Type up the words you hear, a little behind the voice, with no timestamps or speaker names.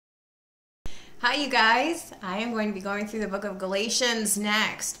Hi you guys, I am going to be going through the book of Galatians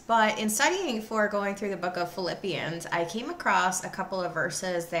next, but in studying for going through the book of Philippians, I came across a couple of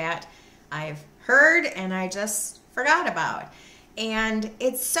verses that I've heard and I just forgot about. And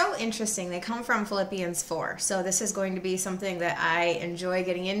it's so interesting. They come from Philippians 4. So this is going to be something that I enjoy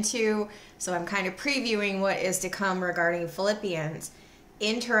getting into. So I'm kind of previewing what is to come regarding Philippians.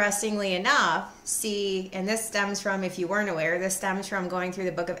 Interestingly enough, and this stems from, if you weren't aware, this stems from going through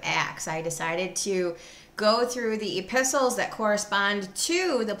the book of Acts. I decided to go through the epistles that correspond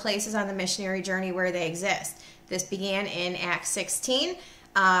to the places on the missionary journey where they exist. This began in Acts 16.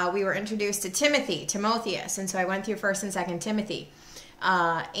 We were introduced to Timotheus, and so I went through 1st and 2nd Timothy.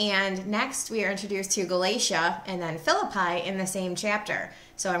 And next we are introduced to Galatia and then Philippi in the same chapter.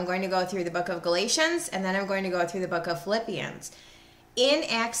 So I'm going to go through the book of Galatians, and then I'm going to go through the book of Philippians. In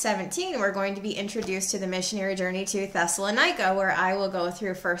Acts 17, we're going to be introduced to the missionary journey to Thessalonica, where I will go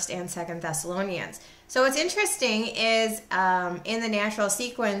through 1st and 2nd Thessalonians. So what's interesting is in the natural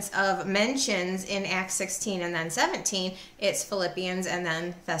sequence of mentions in Acts 16 and then 17, it's Philippians and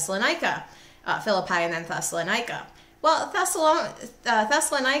then Thessalonica, Philippi and then Thessalonica. Well,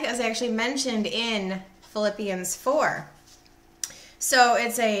 Thessalonica is actually mentioned in Philippians 4. So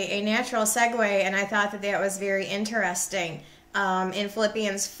it's a natural segue, and I thought that was very interesting. In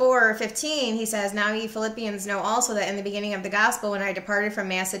Philippians 4:15, he says, "Now ye Philippians know also that in the beginning of the gospel, when I departed from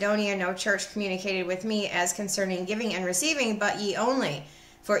Macedonia, no church communicated with me as concerning giving and receiving, but ye only.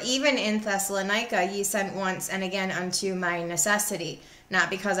 For even in Thessalonica ye sent once and again unto my necessity, not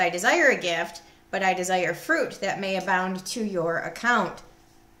because I desire a gift, but I desire fruit that may abound to your account."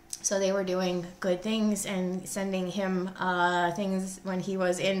 So they were doing good things and sending him things when he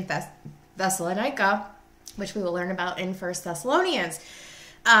was in Thessalonica, which we will learn about in 1st Thessalonians.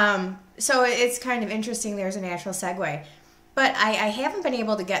 So it's kind of interesting. There's a natural segue. But I haven't been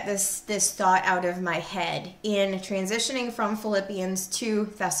able to get this thought out of my head in transitioning from Philippians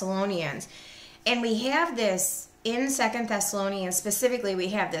to Thessalonians. And we have this, in 2nd Thessalonians specifically, we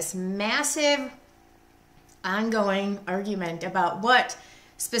have this massive ongoing argument about what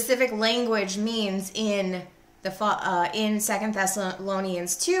specific language means in 2nd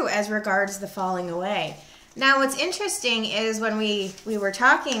Thessalonians 2 as regards the falling away. Now, what's interesting is when we were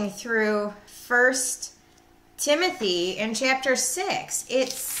talking through 1st Timothy in chapter 6,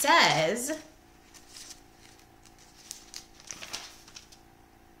 it says,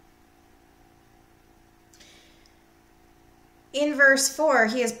 in verse 4,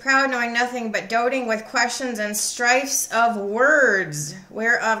 "He is proud, knowing nothing, but doting with questions and strifes of words,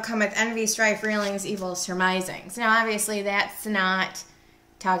 whereof cometh envy, strife, railings, evil surmisings." Now, obviously, that's not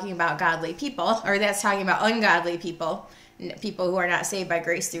talking about godly people, or that's talking about ungodly people, people who are not saved by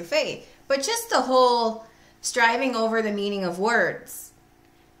grace through faith. But just the whole striving over the meaning of words.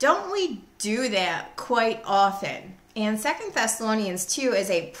 Don't we do that quite often? And 2nd Thessalonians 2 is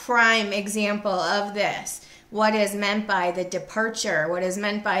a prime example of this. What is meant by the departure, what is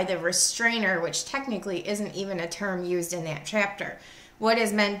meant by the restrainer, which technically isn't even a term used in that chapter. What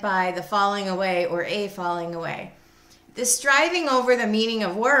is meant by the falling away or a falling away. The striving over the meaning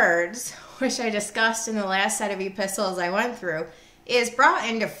of words, which I discussed in the last set of epistles I went through, is brought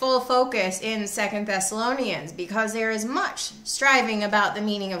into full focus in 2nd Thessalonians because there is much striving about the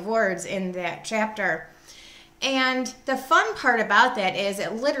meaning of words in that chapter. And the fun part about that is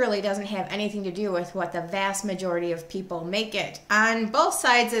it literally doesn't have anything to do with what the vast majority of people make it. On both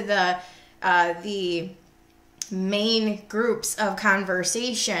sides of the main groups of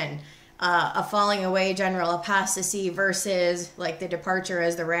conversation, a falling away, general apostasy versus like the departure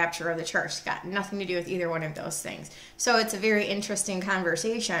as the rapture of the church. It's got nothing to do with either one of those things. So it's a very interesting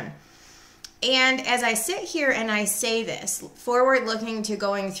conversation. And as I sit here and I say this, forward looking to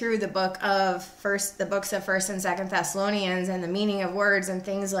going through the books of 1st and 2nd Thessalonians and the meaning of words and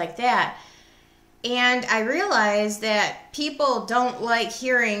things like that, and I realize that people don't like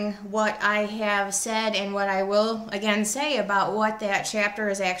hearing what I have said and what I will again say about what that chapter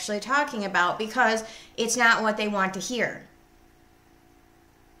is actually talking about, because it's not what they want to hear.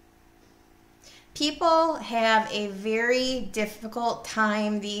 People have a very difficult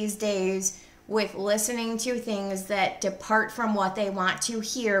time these days with listening to things that depart from what they want to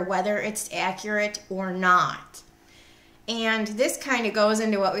hear, whether it's accurate or not. And this kind of goes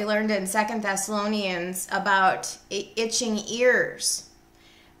into what we learned in 2nd Thessalonians about itching ears.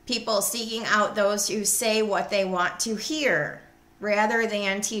 People seeking out those who say what they want to hear rather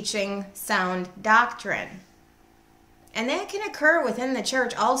than teaching sound doctrine. And that can occur within the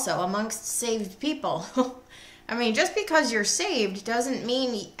church also amongst saved people. I mean, just because you're saved doesn't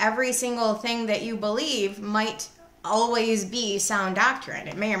mean every single thing that you believe might always be sound doctrine.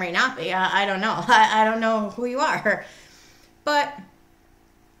 It may or may not be. I don't know. I don't know who you are. But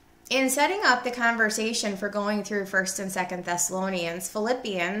in setting up the conversation for going through 1st and 2nd Thessalonians,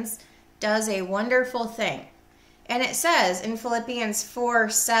 Philippians does a wonderful thing. And it says in Philippians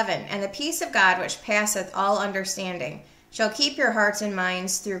 4:7, "And the peace of God which passeth all understanding shall keep your hearts and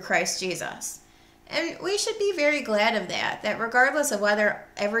minds through Christ Jesus." And we should be very glad of that regardless of whether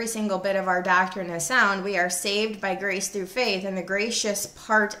every single bit of our doctrine is sound, we are saved by grace through faith. And the gracious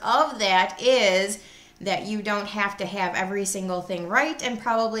part of that is that you don't have to have every single thing right, and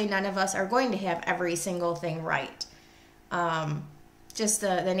probably none of us are going to have every single thing right. Just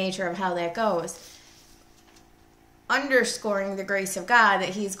the nature of how that goes. Underscoring the grace of God that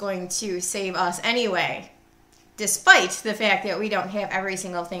he's going to save us anyway, despite the fact that we don't have every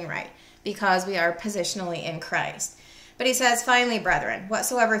single thing right, because we are positionally in Christ. But he says, "Finally, brethren,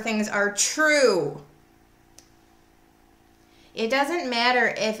 whatsoever things are true." It doesn't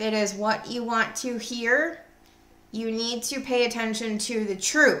matter if it is what you want to hear. You need to pay attention to the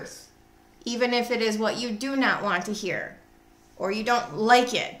truth, even if it is what you do not want to hear, or you don't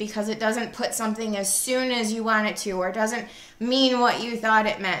like it because it doesn't put something as soon as you want it to, or doesn't mean what you thought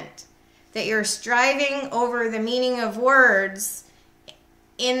it meant. That you're striving over the meaning of words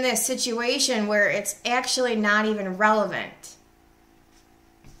in this situation where it's actually not even relevant.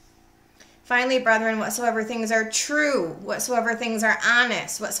 "Finally, brethren, whatsoever things are true, whatsoever things are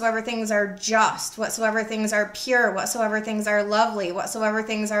honest, whatsoever things are just, whatsoever things are pure, whatsoever things are lovely, whatsoever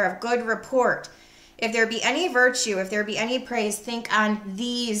things are of good report, if there be any virtue, if there be any praise, think on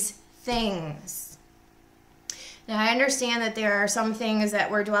these things." Now, I understand that there are some things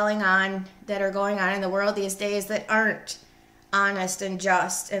that we're dwelling on that are going on in the world these days that aren't honest and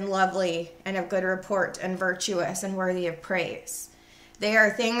just and lovely and of good report and virtuous and worthy of praise. They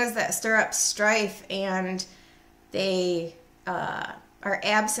are things that stir up strife, and they are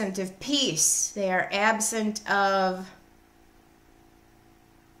absent of peace. They are absent of,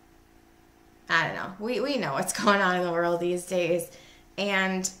 I don't know. We know what's going on in the world these days.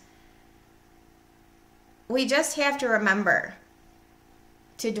 And we just have to remember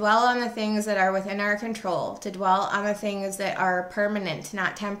to dwell on the things that are within our control, to dwell on the things that are permanent,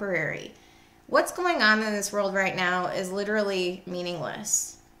 not temporary. What's going on in this world right now is literally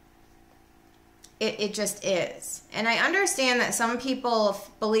meaningless. It just is. And I understand that some people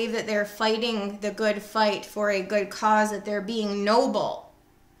believe that they're fighting the good fight for a good cause, that they're being noble.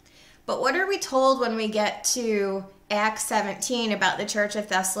 But what are we told when we get to Acts 17 about the church of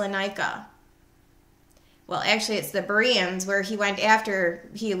Thessalonica? Well, actually, it's the Bereans, where he went after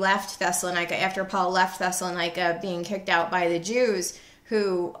he left Thessalonica, after Paul left Thessalonica, being kicked out by the Jews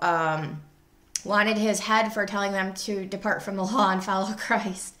who wanted his head for telling them to depart from the law and follow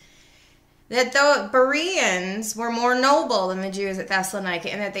Christ. That the Bereans were more noble than the Jews at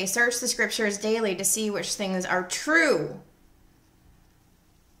Thessalonica, and that they searched the scriptures daily to see which things are true.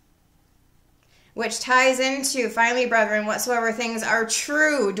 Which ties into, "Finally, brethren, whatsoever things are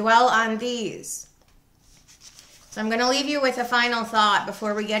true, dwell on these." So I'm going to leave you with a final thought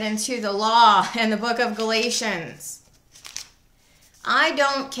before we get into the law and the book of Galatians. I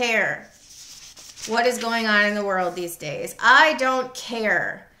don't care what is going on in the world these days. I don't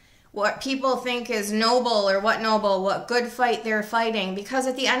care what people think is noble or what good fight they're fighting, because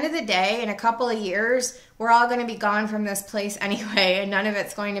at the end of the day, in a couple of years, we're all going to be gone from this place anyway, and none of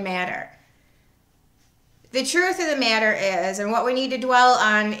it's going to matter. The truth of the matter is, and what we need to dwell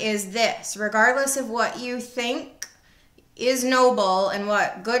on is this: regardless of what you think is noble and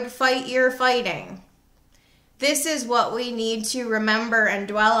what good fight you're fighting, this is what we need to remember and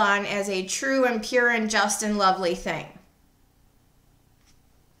dwell on as a true and pure and just and lovely thing.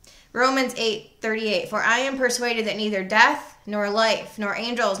 Romans 8:38, "For I am persuaded that neither death, nor life, nor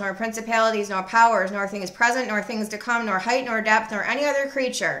angels, nor principalities, nor powers, nor things present, nor things to come, nor height, nor depth, nor any other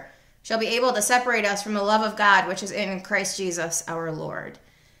creature shall be able to separate us from the love of God, which is in Christ Jesus our Lord."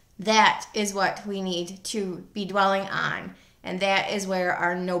 That is what we need to be dwelling on. And that is where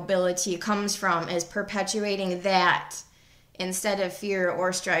our nobility comes from, is perpetuating that instead of fear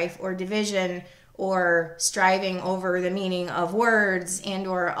or strife or division or striving over the meaning of words and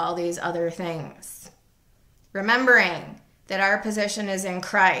or all these other things. Remembering that our position is in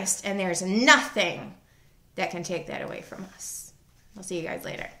Christ, and there's nothing that can take that away from us. I'll see you guys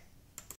later.